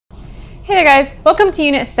Hey there guys, welcome to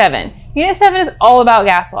Unit 7. Unit 7 is all about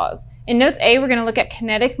gas laws. In Notes A, we're going to look at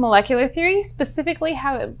kinetic molecular theory, specifically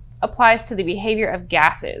how it applies to the behavior of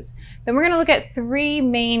gases. Then we're going to look at three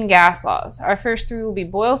main gas laws. Our first three will be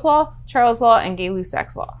Boyle's law, Charles' law, and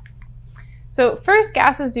Gay-Lussac's law. So first,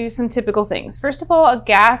 gases do some typical things. First of all, a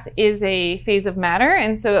gas is a phase of matter,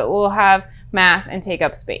 and so it will have mass and take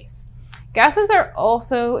up space. Gases are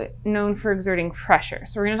also known for exerting pressure.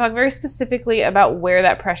 So we're going to talk very specifically about where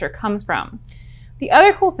that pressure comes from. The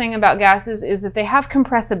other cool thing about gases is that they have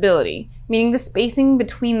compressibility, meaning the spacing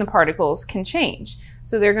between the particles can change.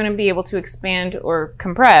 So they're going to be able to expand or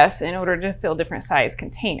compress in order to fill different size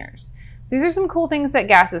containers. So these are some cool things that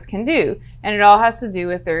gases can do, and it all has to do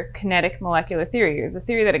with their kinetic molecular theory, or the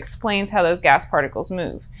theory that explains how those gas particles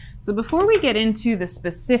move. So before we get into the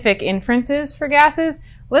specific inferences for gases,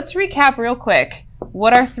 let's recap real quick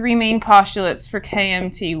what our three main postulates for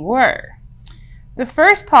KMT were. The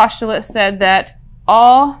first postulate said that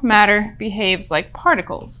all matter behaves like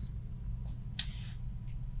particles.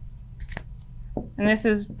 And this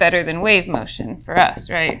is better than wave motion for us,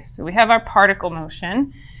 right? So we have our particle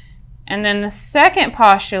motion. And then the second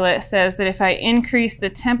postulate says that if I increase the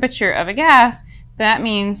temperature of a gas, that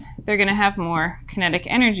means they're going to have more kinetic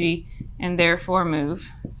energy and therefore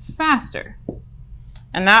move faster.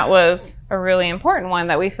 And that was a really important one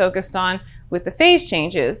that we focused on with the phase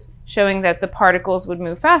changes, showing that the particles would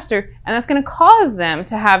move faster, and that's going to cause them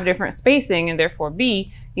to have different spacing and therefore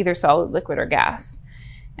be either solid, liquid, or gas.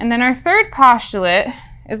 And then our third postulate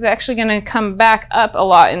is actually going to come back up a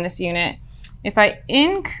lot in this unit. If I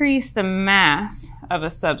increase the mass of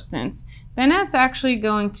a substance, then that's actually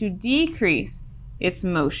going to decrease its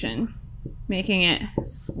motion, making it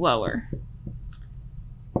slower.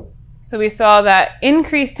 So we saw that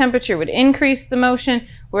increased temperature would increase the motion,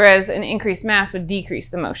 whereas an increased mass would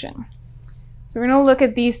decrease the motion. So we're going to look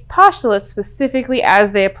at these postulates specifically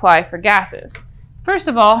as they apply for gases. First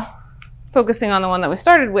of all, focusing on the one that we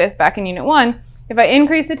started with back in Unit 1, if I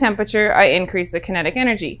increase the temperature, I increase the kinetic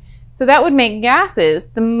energy. So that would make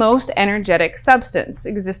gases the most energetic substance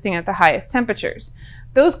existing at the highest temperatures.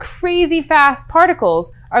 Those crazy fast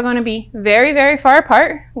particles are going to be very, very far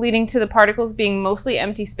apart, leading to the particles being mostly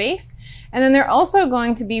empty space. And then they're also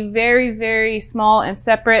going to be very, very small and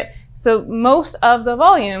separate. So most of the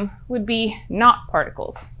volume would be not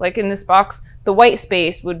particles. Like in this box, the white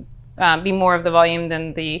space would be more of the volume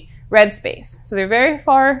than the red space. So they're very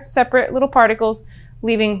far separate little particles,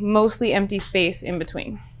 leaving mostly empty space in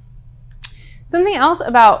between. Something else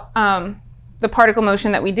about the particle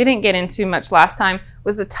motion that we didn't get into much last time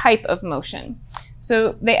was the type of motion.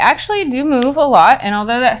 So they actually do move a lot, and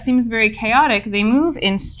although that seems very chaotic, they move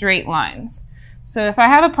in straight lines. So if I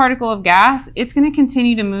have a particle of gas, it's going to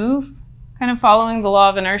continue to move, kind of following the law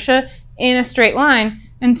of inertia, in a straight line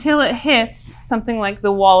until it hits something like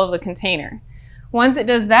the wall of the container. Once it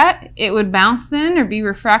does that, it would bounce then or be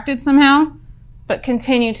refracted somehow, but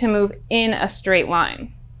continue to move in a straight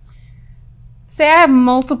line. Say I have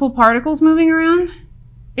multiple particles moving around.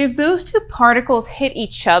 If those two particles hit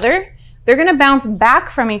each other, they're going to bounce back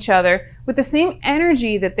from each other with the same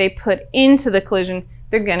energy that they put into the collision,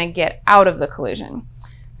 they're going to get out of the collision.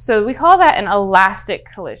 So we call that an elastic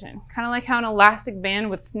collision, kind of like how an elastic band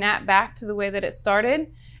would snap back to the way that it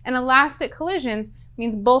started. And elastic collisions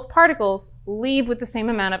means both particles leave with the same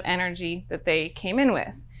amount of energy that they came in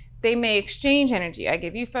with. They may exchange energy. I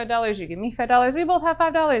give you $5, you give me $5, we both have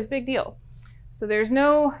 $5, big deal. So there's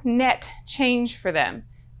no net change for them.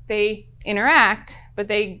 They interact, but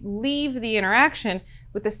they leave the interaction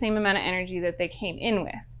with the same amount of energy that they came in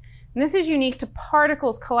with. And this is unique to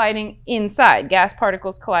particles colliding inside, gas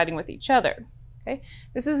particles colliding with each other. Okay?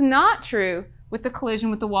 This is not true with the collision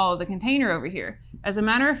with the wall of the container over here. As a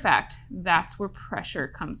matter of fact, that's where pressure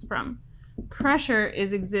comes from. Pressure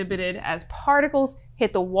is exhibited as particles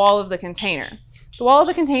hit the wall of the container. The wall of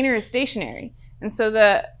the container is stationary. And so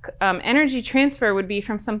the energy transfer would be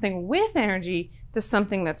from something with energy to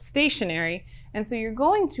something that's stationary. And so you're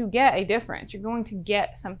going to get a difference. You're going to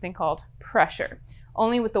get something called pressure,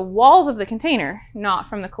 only with the walls of the container, not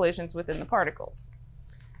from the collisions within the particles.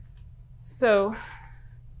 So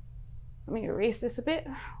let me erase this a bit.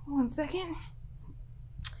 1 second.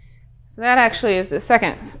 So that actually is the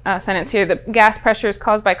second sentence here. The gas pressure is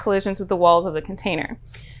caused by collisions with the walls of the container.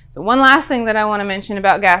 So one last thing that I want to mention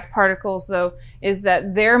about gas particles, though, is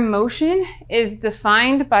that their motion is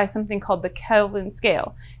defined by something called the Kelvin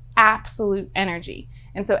scale, absolute energy.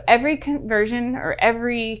 And so every conversion or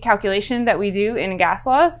every calculation that we do in a gas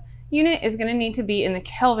laws unit is going to need to be in the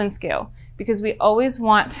Kelvin scale, because we always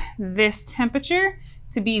want this temperature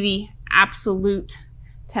to be the absolute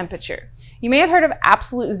temperature. You may have heard of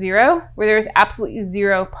absolute zero, where there is absolutely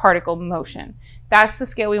zero particle motion. That's the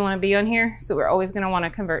scale we want to be on here, so we're always going to want to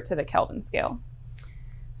convert to the Kelvin scale.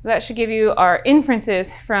 So that should give you our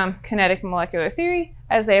inferences from kinetic molecular theory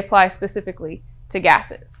as they apply specifically to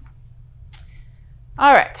gases.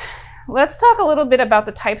 All right, let's talk a little bit about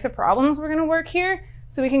the types of problems we're going to work here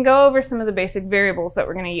so we can go over some of the basic variables that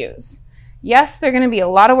we're going to use. Yes, they're going to be a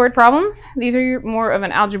lot of word problems. These are more of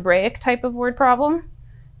an algebraic type of word problem.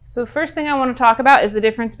 So first thing I want to talk about is the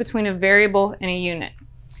difference between a variable and a unit.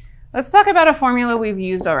 Let's talk about a formula we've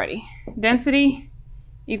used already. Density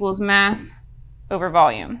equals mass over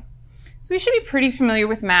volume. So we should be pretty familiar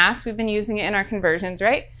with mass. We've been using it in our conversions,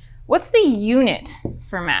 right? What's the unit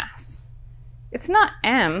for mass? It's not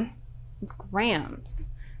m, it's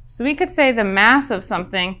grams. So we could say the mass of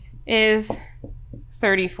something is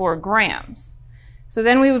 34 grams. So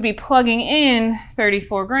then we would be plugging in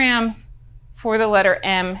 34 grams for the letter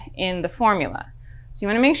m in the formula. So you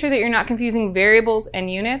want to make sure that you're not confusing variables and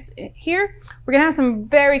units here. We're going to have some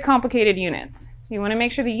very complicated units. So you want to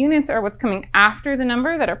make sure the units are what's coming after the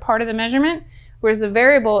number that are part of the measurement, whereas the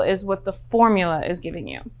variable is what the formula is giving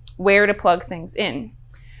you, where to plug things in.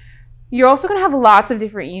 You're also going to have lots of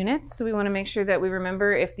different units, so we want to make sure that we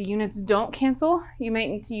remember if the units don't cancel, you might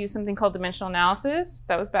need to use something called dimensional analysis.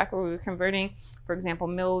 That was back where we were converting, for example,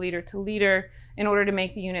 milliliter to liter, in order to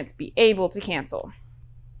make the units be able to cancel.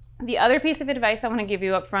 The other piece of advice I want to give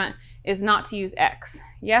you up front is not to use x.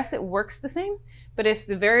 Yes, it works the same, but if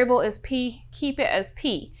the variable is p, keep it as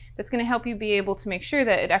p. That's going to help you be able to make sure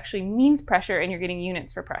that it actually means pressure and you're getting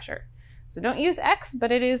units for pressure. So don't use x,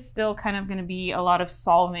 but it is still kind of going to be a lot of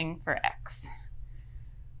solving for x.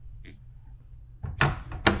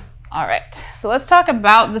 All right, so let's talk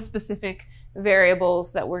about the specific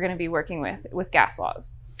variables that we're going to be working with gas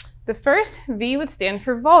laws. The first, V, would stand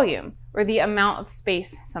for volume, or the amount of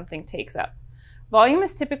space something takes up. Volume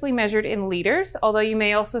is typically measured in liters, although you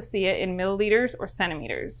may also see it in milliliters or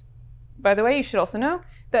centimeters. By the way, you should also know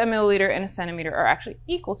that a milliliter and a centimeter are actually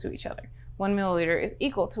equal to each other. 1 milliliter is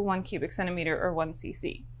equal to 1 cubic centimeter or 1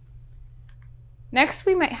 cc. Next,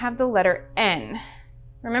 we might have the letter N.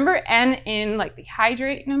 Remember N in like the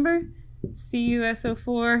hydrate number?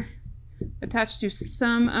 CuSO4 attached to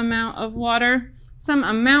some amount of water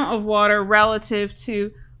relative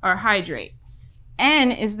to our hydrate.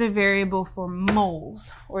 N is the variable for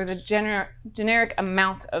moles, or the generic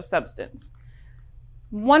amount of substance.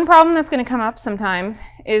 One problem that's going to come up sometimes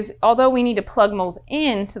is, although we need to plug moles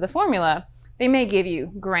into the formula, they may give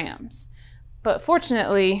you grams. But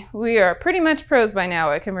fortunately, we are pretty much pros by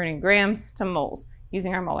now at converting grams to moles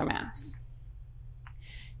using our molar mass.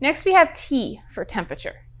 Next, we have T for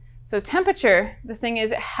temperature. So temperature, the thing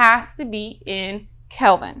is, it has to be in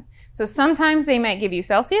Kelvin. So sometimes they might give you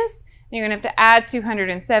Celsius, and you're going to have to add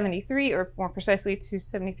 273, or more precisely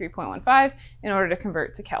 273.15, in order to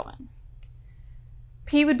convert to Kelvin.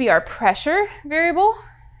 P would be our pressure variable,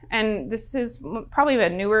 and this is probably a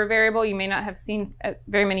newer variable. You may not have seen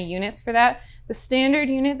very many units for that. The standard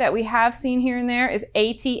unit that we have seen here and there is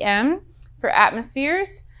ATM for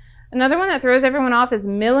atmospheres. Another one that throws everyone off is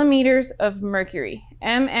millimeters of mercury,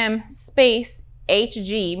 MM space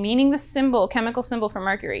Hg, meaning the symbol, chemical symbol for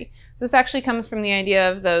mercury. So this actually comes from the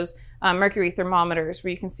idea of those mercury thermometers,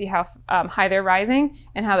 where you can see how high they're rising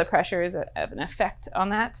and how the pressure is an effect on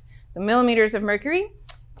that. The millimeters of mercury.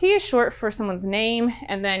 T is short for someone's name,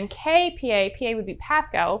 and then K, PA. PA would be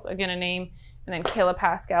pascals, again a name, and then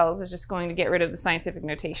kilopascals is just going to get rid of the scientific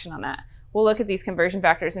notation on that. We'll look at these conversion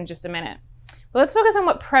factors in just a minute. But let's focus on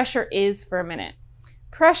what pressure is for a minute.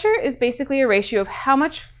 Pressure is basically a ratio of how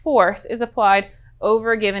much force is applied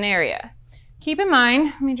over a given area. Keep in mind,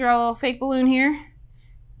 let me draw a little fake balloon here,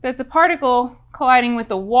 that the particle colliding with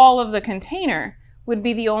the wall of the container would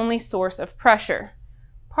be the only source of pressure.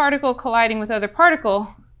 Particle colliding with other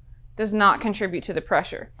particle does not contribute to the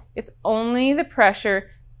pressure. It's only the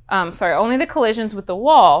pressure, only the collisions with the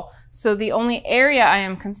wall, so the only area I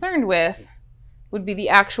am concerned with would be the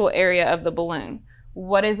actual area of the balloon.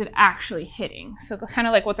 What is it actually hitting? So kind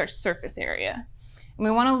of like, what's our surface area? And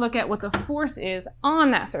we want to look at what the force is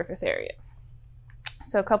on that surface area.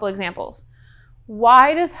 So a couple examples.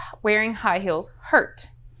 Why does wearing high heels hurt?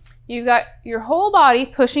 You've got your whole body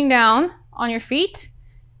pushing down on your feet,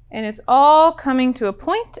 and it's all coming to a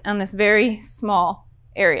point on this very small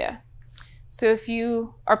area. So if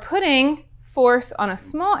you are putting force on a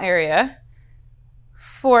small area,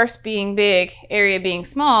 force being big, area being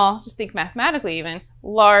small, just think mathematically even,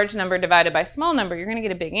 large number divided by small number, you're going to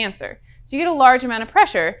get a big answer. So you get a large amount of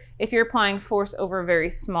pressure if you're applying force over a very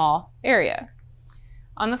small area.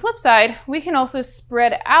 On the flip side, we can also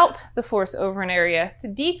spread out the force over an area to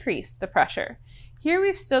decrease the pressure. Here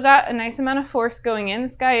we've still got a nice amount of force going in.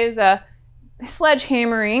 This guy is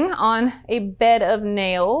sledgehammering on a bed of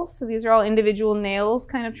nails. So these are all individual nails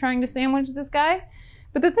kind of trying to sandwich this guy.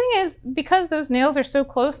 But the thing is, because those nails are so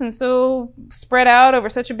close and so spread out over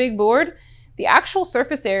such a big board, the actual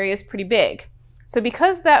surface area is pretty big. So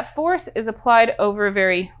because that force is applied over a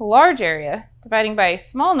very large area, dividing by a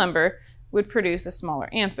small number would produce a smaller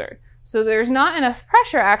answer. So there's not enough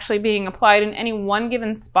pressure actually being applied in any one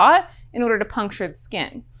given spot in order to puncture the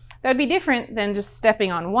skin. That'd be different than just stepping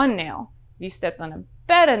on one nail. If you stepped on a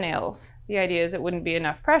bed of nails, the idea is it wouldn't be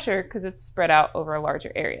enough pressure because it's spread out over a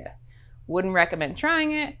larger area. Wouldn't recommend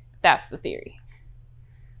trying it. That's the theory.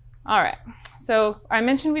 All right, so I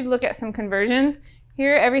mentioned we'd look at some conversions.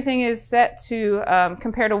 Here, everything is set to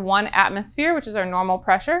compare to 1 atmosphere, which is our normal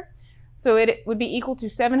pressure. So it would be equal to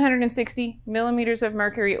 760 millimeters of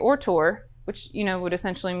mercury or torr, which would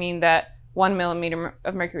essentially mean that 1 millimeter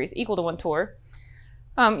of mercury is equal to 1 torr.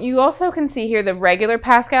 You also can see here the regular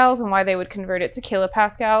pascals and why they would convert it to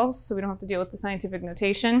kilopascals, so we don't have to deal with the scientific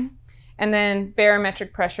notation. And then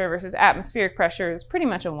barometric pressure versus atmospheric pressure is pretty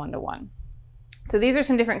much a 1-to-1. So these are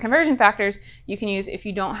some different conversion factors you can use if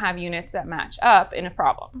you don't have units that match up in a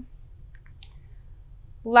problem.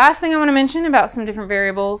 Last thing I want to mention about some different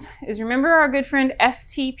variables is remember our good friend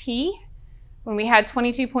STP? When we had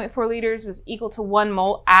 22.4 liters was equal to 1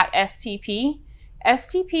 mole at STP.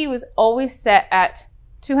 STP was always set at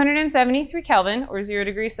 273 Kelvin or 0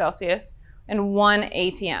 degrees Celsius and 1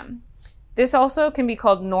 atm. This also can be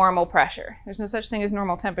called normal pressure. There's no such thing as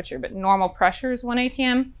normal temperature, but normal pressure is 1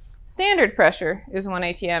 atm, standard pressure is 1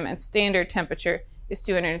 atm, and standard temperature is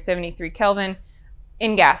 273 Kelvin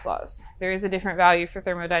in gas laws. There is a different value for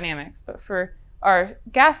thermodynamics, but for our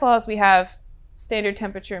gas laws, we have standard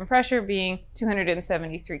temperature and pressure being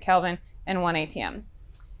 273 Kelvin and 1 atm.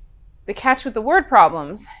 The catch with the word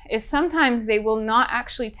problems is sometimes they will not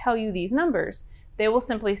actually tell you these numbers. They will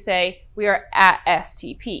simply say, we are at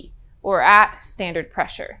STP or at standard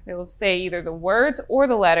pressure. They will say either the words or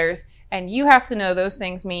the letters, and you have to know those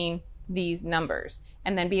things mean these numbers,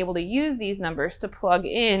 and then be able to use these numbers to plug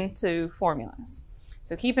into formulas.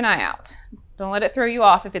 So keep an eye out. Don't let it throw you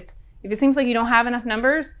off. If it seems like you don't have enough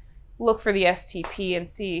numbers, look for the STP and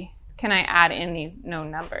see, can I add in these known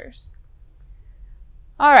numbers?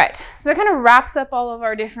 All right, so that kind of wraps up all of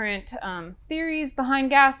our different theories behind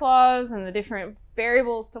gas laws and the different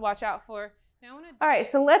variables to watch out for. All right,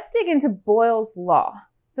 so let's dig into Boyle's law.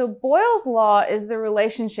 So Boyle's law is the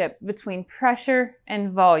relationship between pressure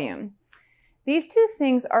and volume. These two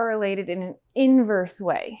things are related in an inverse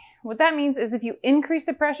way. What that means is if you increase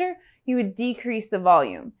the pressure, you would decrease the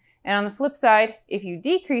volume. And on the flip side, if you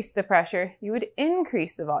decrease the pressure, you would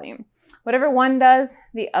increase the volume. Whatever one does,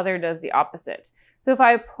 the other does the opposite. So if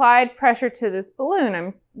I applied pressure to this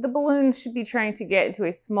balloon, the balloon should be trying to get into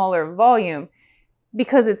a smaller volume.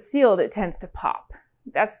 Because it's sealed, it tends to pop.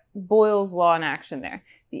 That's Boyle's law in action there.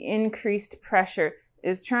 The increased pressure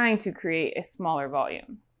is trying to create a smaller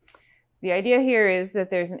volume. So the idea here is that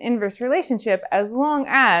there's an inverse relationship as long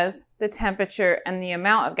as the temperature and the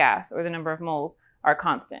amount of gas, or the number of moles, are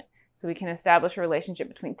constant. So we can establish a relationship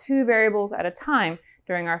between two variables at a time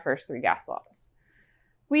during our first 3 gas laws.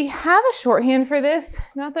 We have a shorthand for this.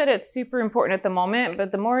 Not that it's super important at the moment,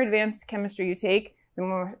 but the more advanced chemistry you take, the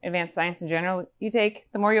more advanced science in general you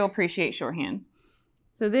take, the more you'll appreciate shorthands.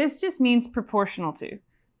 So this just means proportional to.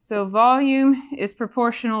 So volume is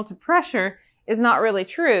proportional to pressure is not really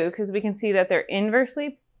true because we can see that they're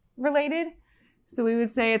inversely related. So we would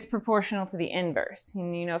say it's proportional to the inverse.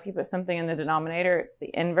 And if you put something in the denominator, it's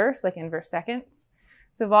the inverse, like inverse seconds.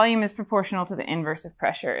 So volume is proportional to the inverse of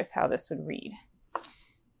pressure is how this would read.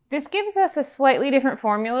 This gives us a slightly different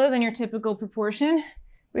formula than your typical proportion.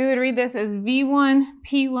 We would read this as P1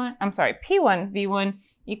 V1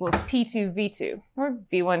 equals P2 V2, or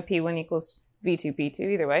V1 P1 equals V2 P2,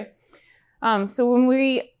 either way. So when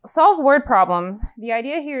we solve word problems, the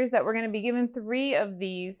idea here is that we're going to be given 3 of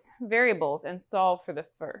these variables and solve for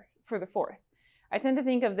the fourth. I tend to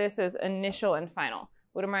think of this as initial and final.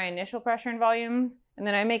 What are my initial pressure and volumes? And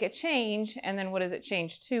then I make a change, and then what does it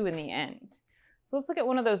change to in the end? So let's look at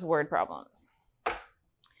one of those word problems.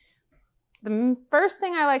 The first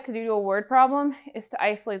thing I like to do to a word problem is to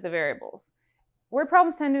isolate the variables. Word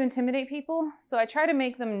problems tend to intimidate people, so I try to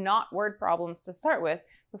make them not word problems to start with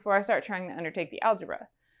before I start trying to undertake the algebra.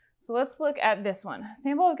 So let's look at this one. A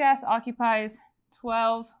sample of gas occupies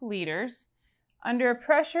 12 liters under a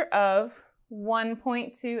pressure of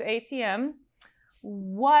 1.2 atm.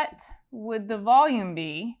 What would the volume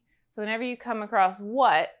be? So whenever you come across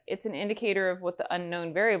what, it's an indicator of what the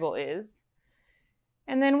unknown variable is.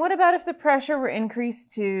 And then what about if the pressure were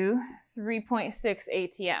increased to 3.6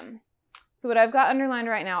 atm? So what I've got underlined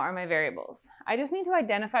right now are my variables. I just need to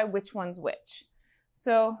identify which one's which.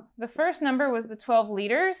 So the first number was the 12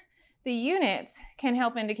 liters. The units can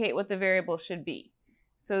help indicate what the variable should be.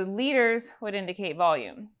 So liters would indicate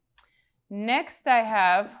volume. Next I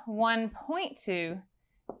have 1.2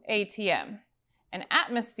 atm. And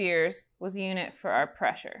atmospheres was a unit for our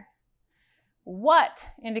pressure. What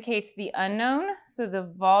indicates the unknown, so the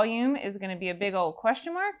volume is going to be a big old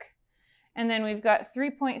question mark. And then we've got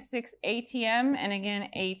 3.6 atm, and again,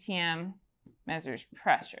 atm measures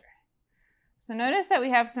pressure. So notice that we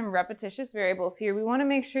have some repetitious variables here. We want to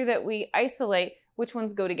make sure that we isolate which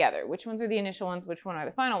ones go together, which ones are the initial ones, which one are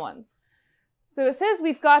the final ones. So it says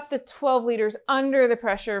we've got the 12 liters under the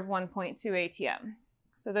pressure of 1.2 atm.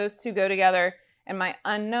 So those two go together, and my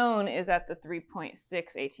unknown is at the 3.6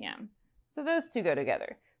 atm. So those two go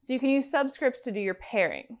together. So you can use subscripts to do your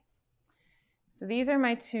pairing. So these are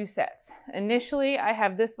my two sets. Initially, I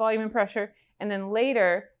have this volume and pressure, and then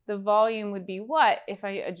later, the volume would be what if I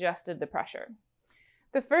adjusted the pressure.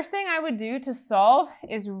 The first thing I would do to solve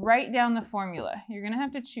is write down the formula. You're gonna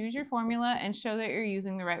have to choose your formula and show that you're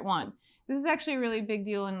using the right one. This is actually a really big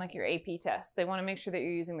deal in like your AP tests. They wanna make sure that you're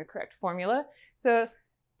using the correct formula. So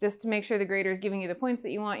just to make sure the grader is giving you the points that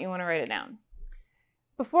you wanna write it down.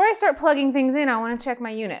 Before I start plugging things in, I want to check my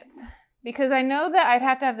units because I know that I'd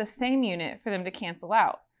have to have the same unit for them to cancel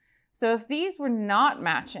out. So if these were not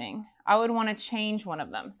matching, I would want to change one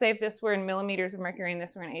of them. Say if this were in millimeters of mercury and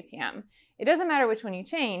this were in atm. It doesn't matter which one you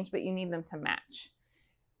change, but you need them to match.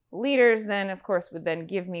 Liters then, of course, would then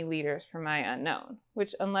give me liters for my unknown,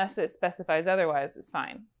 which unless it specifies otherwise is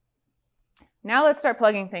fine. Now let's start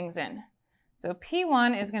plugging things in. So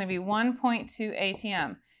P1 is going to be 1.2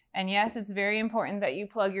 atm. And yes, it's very important that you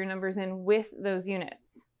plug your numbers in with those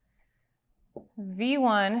units.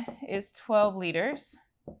 V1 is 12 liters.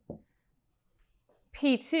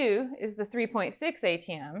 P2 is the 3.6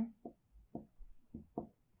 atm.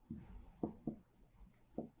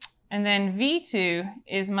 And then V2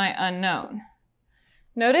 is my unknown.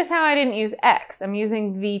 Notice how I didn't use X. I'm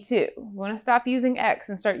using V2. We want to stop using X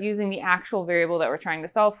and start using the actual variable that we're trying to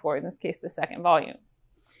solve for, in this case, the second volume.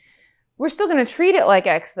 We're still going to treat it like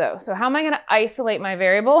X though. So how am I going to isolate my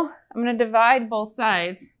variable? I'm going to divide both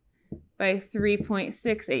sides by 3.6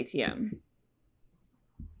 atm.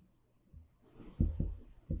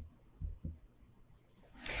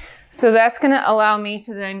 So that's going to allow me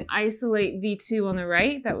to then isolate V2 on the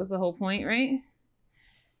right. That was the whole point, right?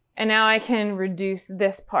 And now I can reduce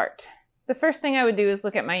this part. The first thing I would do is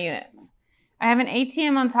look at my units. I have an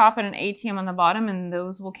atm on top and an atm on the bottom, and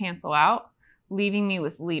those will cancel out, leaving me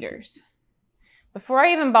with liters. Before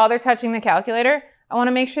I even bother touching the calculator, I want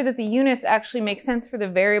to make sure that the units actually make sense for the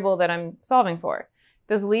variable that I'm solving for.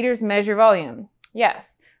 Does liters measure volume?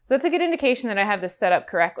 Yes. So that's a good indication that I have this set up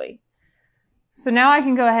correctly. So now I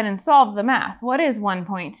can go ahead and solve the math. What is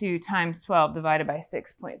 1.2 times 12 divided by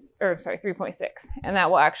 3.6? And that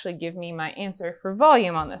will actually give me my answer for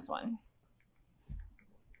volume on this one.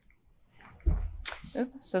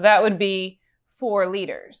 So that would be 4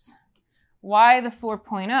 liters. Why the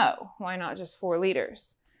 4.0? Why not just 4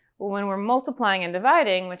 liters? Well, when we're multiplying and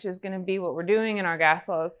dividing, which is going to be what we're doing in our gas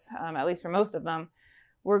laws, at least for most of them,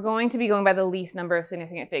 we're going to be going by the least number of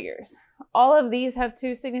significant figures. All of these have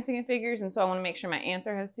 2 significant figures, and so I want to make sure my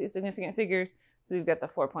answer has 2 significant figures, so we've got the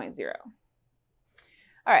 4.0.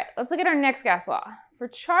 All right, let's look at our next gas law. For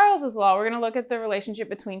Charles's law, we're going to look at the relationship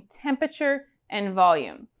between temperature and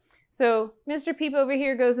volume. So Mr. Peep over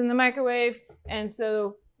here goes in the microwave, and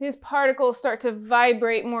so his particles start to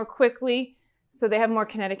vibrate more quickly, so they have more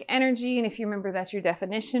kinetic energy. And if you remember, that's your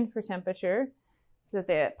definition for temperature, so that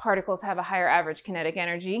the particles have a higher average kinetic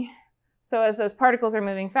energy. So as those particles are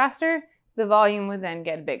moving faster, the volume would then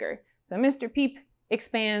get bigger. So Mr. Peep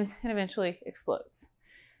expands and eventually explodes.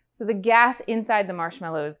 So the gas inside the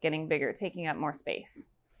marshmallow is getting bigger, taking up more space.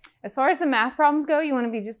 As far as the math problems go, you want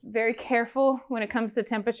to be just very careful when it comes to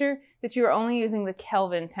temperature that you are only using the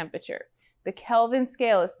Kelvin temperature. The Kelvin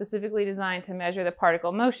scale is specifically designed to measure the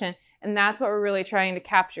particle motion, and that's what we're really trying to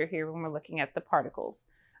capture here when we're looking at the particles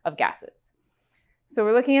of gases. So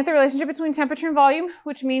we're looking at the relationship between temperature and volume,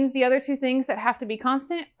 which means the other 2 things that have to be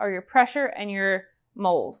constant are your pressure and your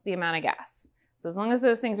moles, the amount of gas. So as long as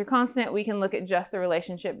those things are constant, we can look at just the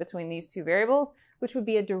relationship between these 2 variables, which would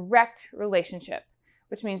be a direct relationship,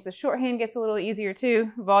 which means the shorthand gets a little easier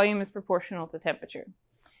too. Volume is proportional to temperature.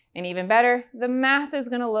 And even better, the math is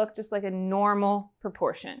going to look just like a normal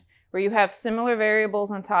proportion, where you have similar variables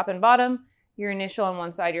on top and bottom. your initial on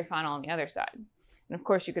one side, your final on the other side. And of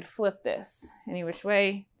course, you could flip this any which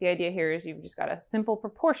way. The idea here is you've just got a simple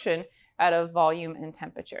proportion out of volume and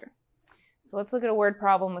temperature. So let's look at a word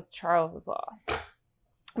problem with Charles's law.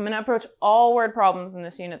 I'm going to approach all word problems in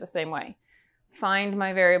this unit the same way. Find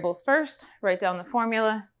my variables first, write down the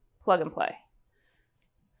formula, plug and play.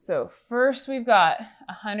 So first we've got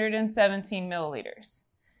 117 milliliters.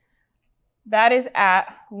 That is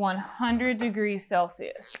at 100 degrees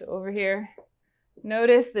Celsius. So over here,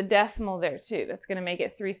 notice the decimal there too. That's going to make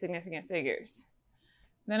it 3 significant figures.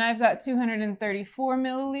 Then I've got 234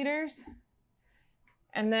 milliliters.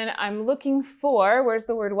 And then I'm looking for, where's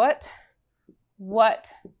the word what?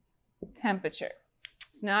 What temperature.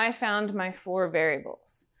 So now I found my 4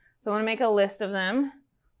 variables. So I want to make a list of them.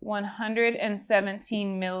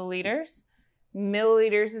 117 milliliters.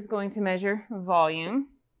 Milliliters is going to measure volume.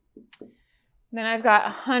 Then I've got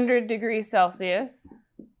 100 degrees Celsius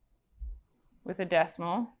with a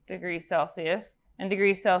decimal, degrees Celsius, and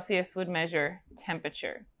degrees Celsius would measure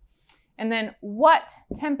temperature. And then what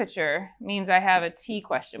temperature means I have a T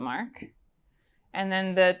question mark. And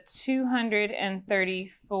then the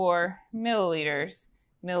 234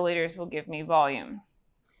 milliliters will give me volume.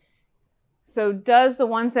 So does the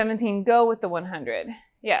 117 go with the 100?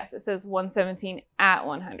 Yes, it says 117 at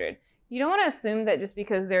 100. You don't want to assume that just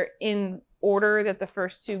because they're in order that the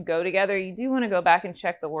first two go together. You do want to go back and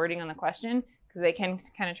check the wording on the question because they can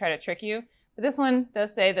kind of try to trick you. But this one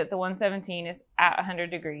does say that the 117 is at 100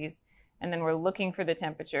 degrees, and then we're looking for the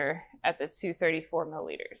temperature at the 234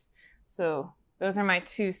 milliliters. So those are my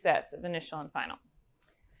 2 sets of initial and final.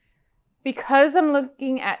 Because I'm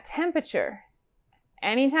looking at temperature,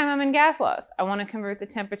 anytime I'm in gas laws, I want to convert the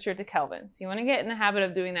temperature to Kelvin. So you want to get in the habit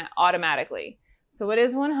of doing that automatically. So what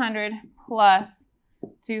is 100 plus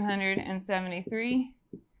 273?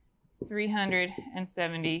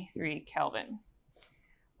 373 Kelvin.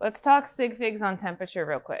 Let's talk sig figs on temperature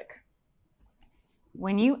real quick.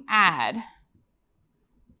 When you add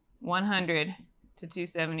 100 to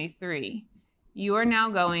 273, you are now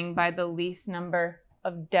going by the least number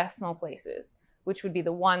of decimal places, which would be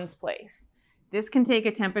the ones place. This can take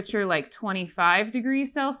a temperature like 25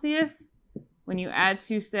 degrees Celsius when you add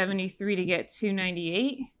 273 to get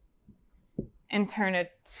 298 and turn a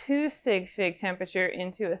 2 sig fig temperature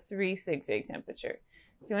into a 3 sig fig temperature.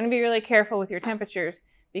 So you want to be really careful with your temperatures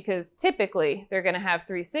because typically they're going to have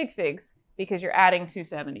 3 sig figs because you're adding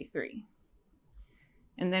 273.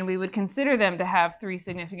 And then we would consider them to have 3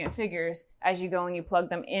 significant figures as you go and you plug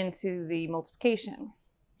them into the multiplication.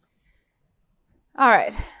 All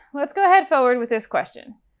right, let's go ahead forward with this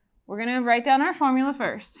question. We're going to write down our formula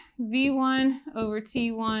first. V1 over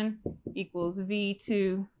T1 equals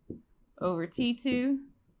V2 over T2,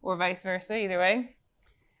 or vice versa, either way.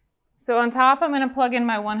 So on top, I'm going to plug in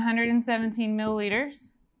my 117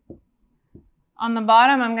 milliliters. On the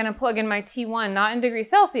bottom, I'm going to plug in my T1, not in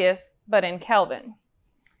degrees Celsius, but in Kelvin.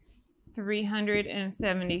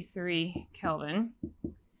 373 Kelvin.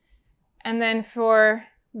 And then for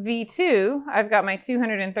V2, I've got my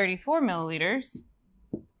 234 milliliters.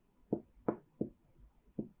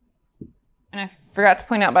 And I forgot to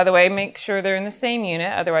point out, by the way, make sure they're in the same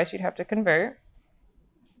unit, otherwise you'd have to convert.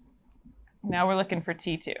 Now we're looking for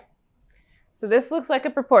T2. So this looks like a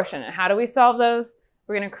proportion. And how do we solve those?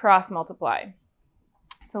 We're going to cross multiply.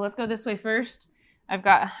 So let's go this way first. I've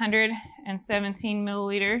got 117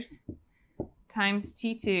 milliliters times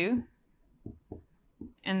T2.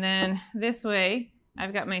 And then this way,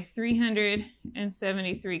 I've got my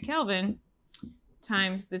 373 Kelvin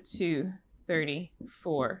times the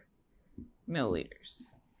 234 milliliters.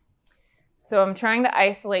 So I'm trying to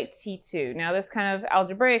isolate T2. Now this kind of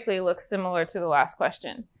algebraically looks similar to the last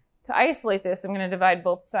question. To isolate this, I'm going to divide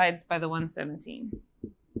both sides by the 117.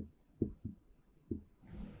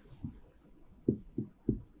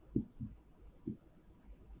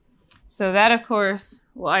 So that, of course,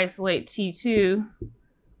 will isolate T2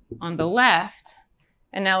 on the left.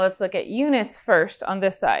 And now let's look at units first on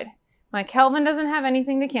this side. My Kelvin doesn't have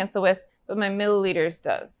anything to cancel with, but my milliliters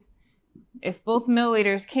does. If both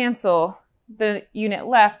milliliters cancel, the unit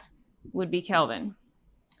left would be Kelvin.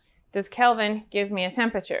 Does Kelvin give me a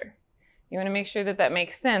temperature? You want to make sure that that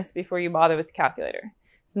makes sense before you bother with the calculator.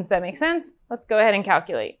 Since that makes sense, let's go ahead and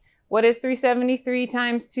calculate. What is 373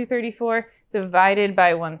 times 234 divided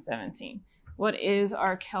by 117? What is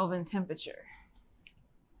our Kelvin temperature?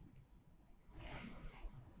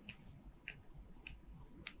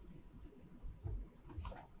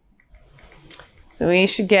 So we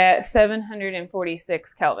should get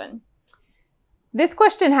 746 Kelvin. This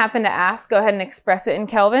question happened to ask, go ahead and express it in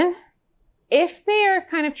Kelvin. If they are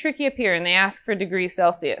kind of tricky up here and they ask for degrees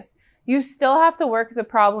Celsius, You still have to work the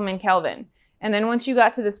problem in Kelvin. And then once you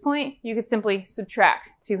got to this point, you could simply subtract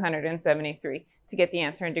 273 to get the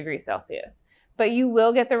answer in degrees Celsius. But you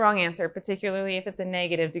will get the wrong answer, particularly if it's a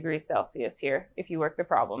negative degrees Celsius here, if you work the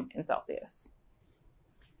problem in Celsius.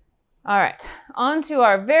 All right, on to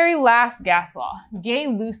our very last gas law,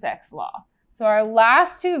 Gay-Lussac's law. So our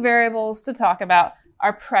last two variables to talk about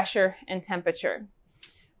are pressure and temperature.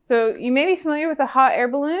 So you may be familiar with a hot air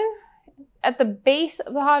balloon. At the base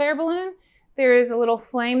of the hot air balloon, there is a little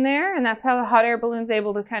flame there, and that's how the hot air balloon is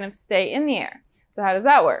able to kind of stay in the air. So how does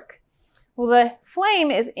that work? Well, the flame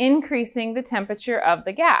is increasing the temperature of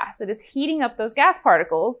the gas. It is heating up those gas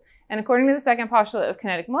particles, and according to the second postulate of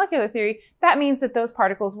kinetic molecular theory, that means that those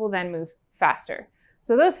particles will then move faster.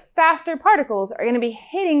 So those faster particles are going to be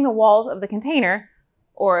hitting the walls of the container,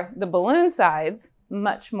 or the balloon sides,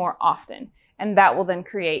 much more often, and that will then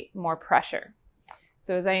create more pressure.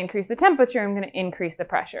 So as I increase the temperature, I'm going to increase the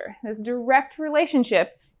pressure. This direct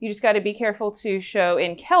relationship, you just got to be careful to show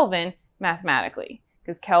in Kelvin mathematically,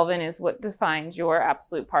 because Kelvin is what defines your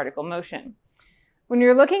absolute particle motion. When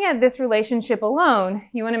you're looking at this relationship alone,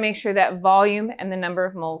 you want to make sure that volume and the number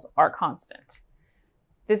of moles are constant.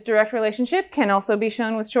 This direct relationship can also be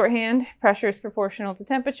shown with shorthand. Pressure is proportional to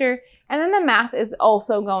temperature, and then the math is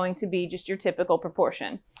also going to be just your typical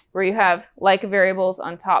proportion, where you have like variables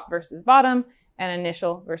on top versus bottom, and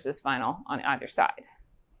initial versus final on either side.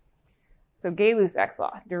 So Gay-Lussac's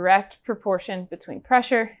law, direct proportion between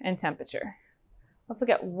pressure and temperature. Let's look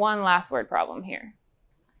at one last word problem here.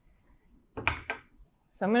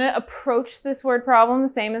 So I'm going to approach this word problem the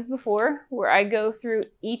same as before, where I go through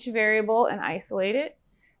each variable and isolate it.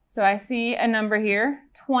 So I see a number here,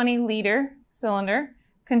 20-liter cylinder,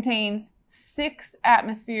 contains 6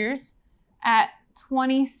 atmospheres at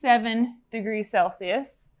 27 degrees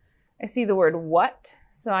Celsius. I see the word what,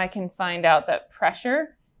 so I can find out that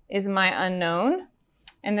pressure is my unknown.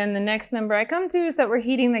 And then the next number I come to is that we're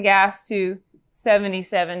heating the gas to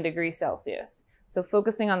 77 degrees Celsius. So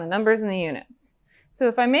focusing on the numbers and the units. So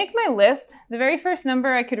if I make my list, the very first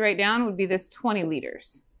number I could write down would be this 20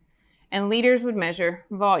 liters. And liters would measure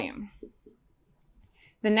volume.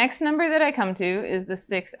 The next number that I come to is the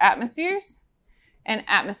 6 atmospheres, and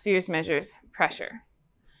atmospheres measures pressure.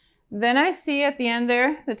 Then I see at the end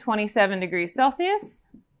there the 27 degrees Celsius,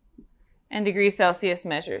 and degrees Celsius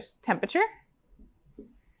measures temperature.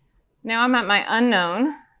 Now I'm at my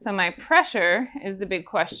unknown, so my pressure is the big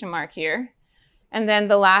question mark here. And then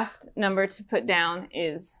the last number to put down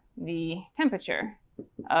is the temperature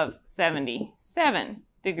of 77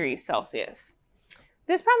 degrees Celsius.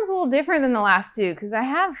 This problem's a little different than the last two because I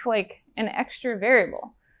have like an extra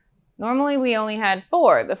variable. Normally we only had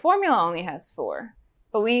 4. The formula only has 4,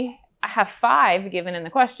 but we have 5 given in the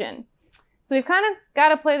question. So we've kind of got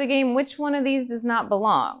to play the game, which one of these does not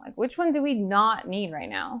belong? Like, which one do we not need right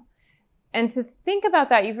now? And to think about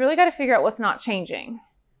that, you've really got to figure out what's not changing.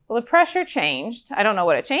 Well, the pressure changed. I don't know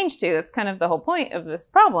what it changed to. That's kind of the whole point of this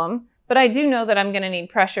problem. But I do know that I'm going to need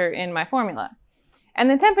pressure in my formula. And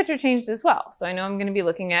the temperature changed as well. So I know I'm going to be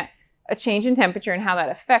looking at a change in temperature and how that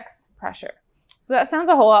affects pressure. So that sounds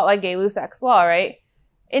a whole lot like Gay-Lussac's law, right?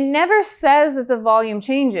 It never says that the volume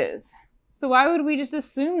changes. So why would we just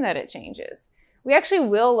assume that it changes? We actually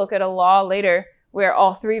will look at a law later where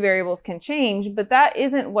all 3 variables can change, but that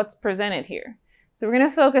isn't what's presented here. So we're going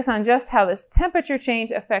to focus on just how this temperature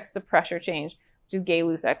change affects the pressure change, which is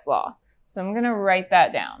Gay-Lussac's law. So I'm going to write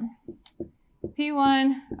that down.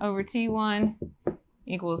 P1 over T1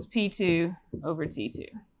 equals P2 over T2.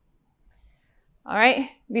 All right,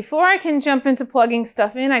 before I can jump into plugging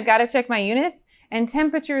stuff in, I've got to check my units, and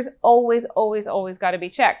temperature is always got to be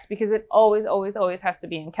checked because it always has to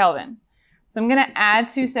be in Kelvin. So I'm going to add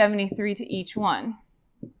 273 to each one.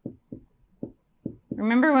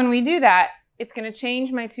 Remember, when we do that, it's going to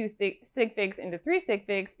change my 2 sig figs into 3 sig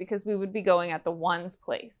figs because we would be going at the ones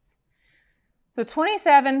place. So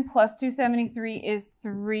 27 plus 273 is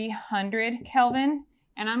 300 Kelvin.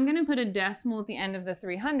 And I'm going to put a decimal at the end of the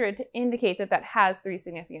 300 to indicate that that has 3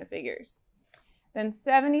 significant figures. Then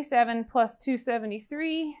 77 plus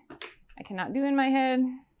 273, I cannot do in my head.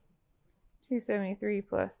 273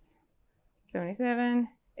 plus 77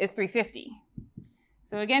 is 350.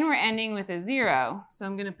 So again, we're ending with a 0. So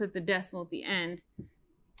I'm going to put the decimal at the end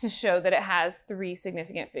to show that it has 3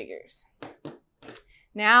 significant figures.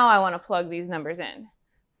 Now I want to plug these numbers in.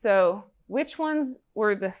 So which ones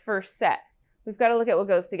were the first set? We've got to look at what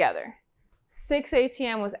goes together. 6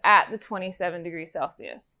 ATM was at the 27 degrees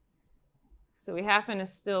Celsius. So we happen to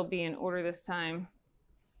still be in order this time,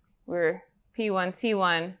 where P1,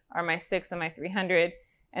 T1 are my 6 and my 300,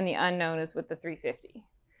 and the unknown is with the 350.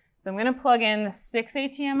 So I'm going to plug in the 6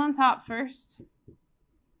 atm on top first,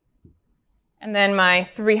 and then my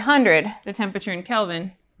 300, the temperature in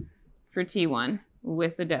Kelvin for T1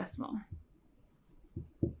 with the decimal.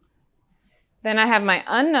 Then I have my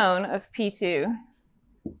unknown of P2,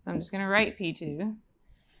 so I'm just going to write P2,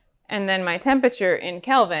 and then my temperature in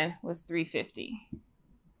Kelvin was 350.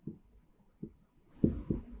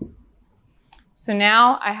 So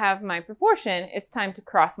now I have my proportion. It's time to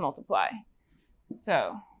cross multiply.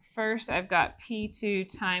 So first I've got P2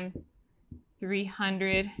 times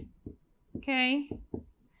 300K.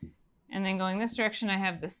 And then going this direction, I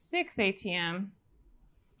have the 6 atm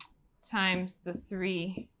times the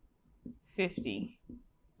 350K.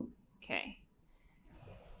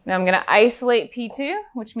 Now I'm going to isolate P2,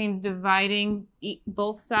 which means dividing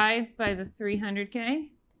both sides by the 300K,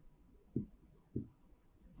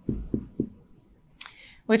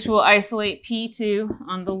 which will isolate P2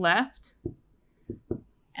 on the left.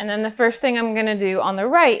 And then the first thing I'm going to do on the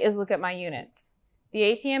right is look at my units. The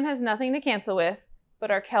atm has nothing to cancel with, but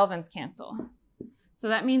our kelvins cancel. So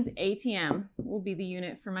that means atm will be the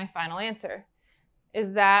unit for my final answer.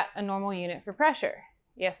 Is that a normal unit for pressure?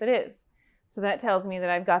 Yes, it is. So that tells me that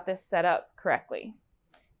I've got this set up correctly.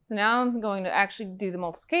 So now I'm going to actually do the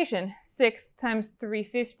multiplication, 6 times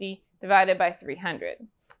 350 divided by 300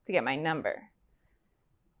 to get my number.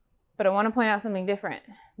 But I want to point out something different.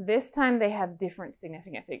 This time they have different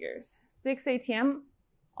significant figures. 6 atm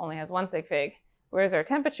only has 1 sig fig, whereas our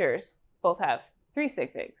temperatures both have 3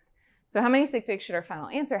 sig figs. So how many sig figs should our final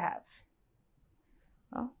answer have?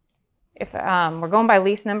 Well, if we're going by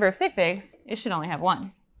least number of sig figs, it should only have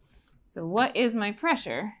 1. So what is my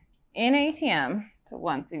pressure in atm to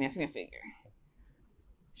 1 significant figure?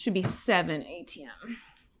 Should be 7 atm.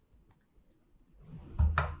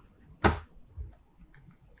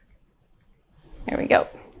 There we go.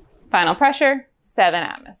 Final pressure, 7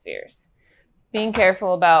 atmospheres. Being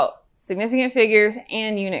careful about significant figures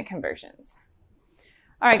and unit conversions.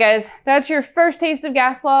 All right, guys, that's your first taste of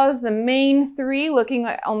gas laws, the main 3, looking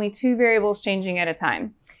at only 2 variables changing at a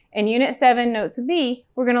time. In Unit 7, Notes B,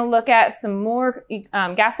 we're going to look at some more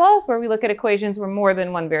gas laws where we look at equations where more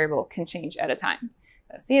than 1 variable can change at a time.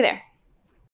 See you there.